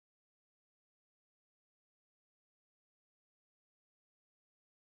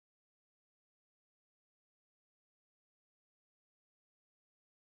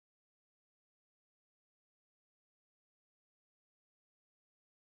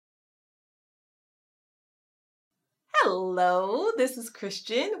Hello, this is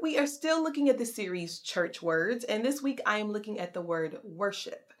Christian. We are still looking at the series Church Words, and this week I am looking at the word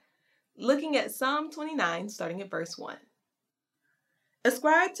worship. Looking at Psalm 29, starting at verse 1.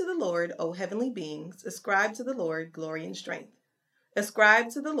 Ascribe to the Lord, O heavenly beings, ascribe to the Lord glory and strength.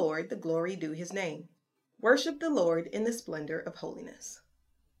 Ascribe to the Lord the glory due his name. Worship the Lord in the splendor of holiness.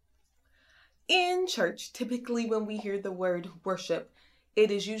 In church, typically when we hear the word worship,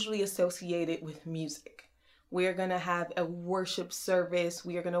 it is usually associated with music. We're going to have a worship service.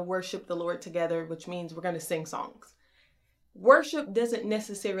 We are going to worship the Lord together, which means we're going to sing songs. Worship doesn't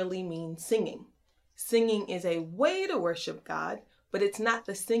necessarily mean singing. Singing is a way to worship God, but it's not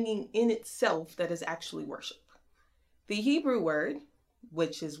the singing in itself that is actually worship. The Hebrew word,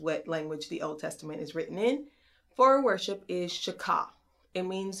 which is what language the Old Testament is written in, for worship is shakah. It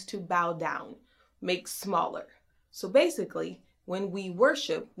means to bow down, make smaller. So basically, when we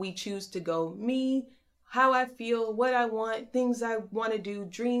worship, we choose to go me, how I feel, what I want, things I want to do,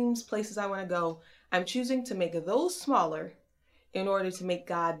 dreams, places I want to go. I'm choosing to make those smaller in order to make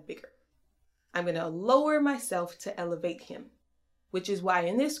God bigger. I'm going to lower myself to elevate him, which is why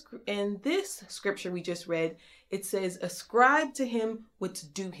in this scripture we just read, it says, ascribe to him what's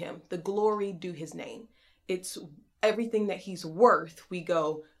due him, the glory due his name. It's everything that he's worth. We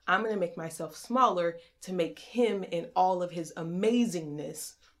go, I'm going to make myself smaller to make him in all of his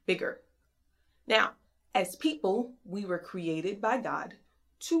amazingness bigger. Now, as people, we were created by God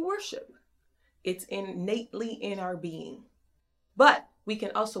to worship. It's innately in our being. But we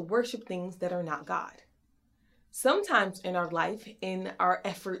can also worship things that are not God. Sometimes in our life, in our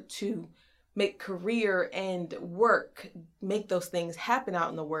effort to make career and work, make those things happen out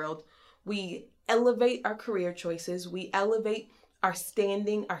in the world, we elevate our career choices. We elevate our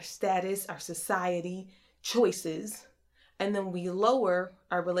standing, our status, our society choices. And then we lower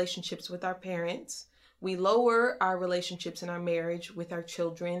our relationships with our parents. We lower our relationships in our marriage with our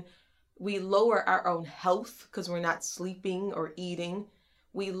children. We lower our own health because we're not sleeping or eating.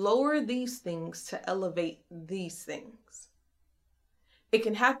 We lower these things to elevate these things. It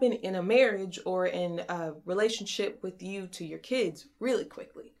can happen in a marriage or in a relationship with you to your kids really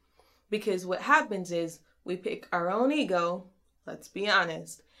quickly. Because what happens is we pick our own ego, let's be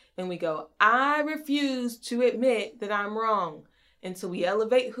honest, and we go, I refuse to admit that I'm wrong. And so we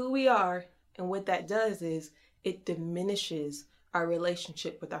elevate who we are. And what that does is it diminishes our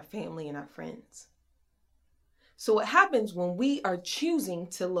relationship with our family and our friends. So what happens when we are choosing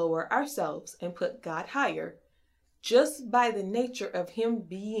to lower ourselves and put God higher, just by the nature of him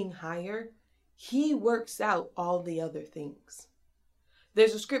being higher, he works out all the other things.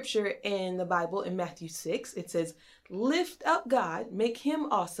 There's a scripture in the Bible in Matthew 6. It says, lift up God, make him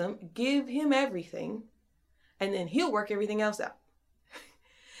awesome, give him everything, and then he'll work everything else out.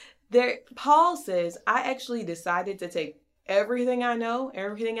 Paul says, I actually decided to take everything I know,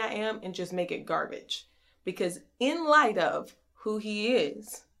 everything I am, and just make it garbage. Because in light of who he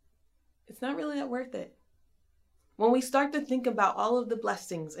is, it's not really that worth it. When we start to think about all of the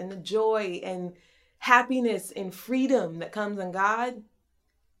blessings and the joy and happiness and freedom that comes in God,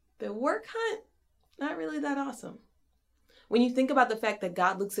 the work hunt, not really that awesome. When you think about the fact that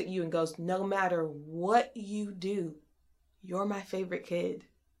God looks at you and goes, no matter what you do, you're my favorite kid.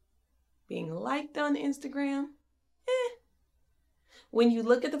 Being liked on Instagram, When you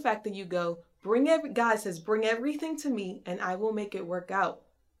look at the fact that you go, God says, bring everything to me and I will make it work out.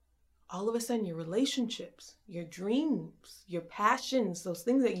 All of a sudden, your relationships, your dreams, your passions, those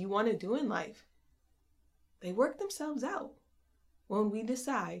things that you want to do in life, they work themselves out when we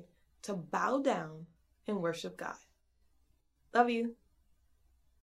decide to bow down and worship God. Love you.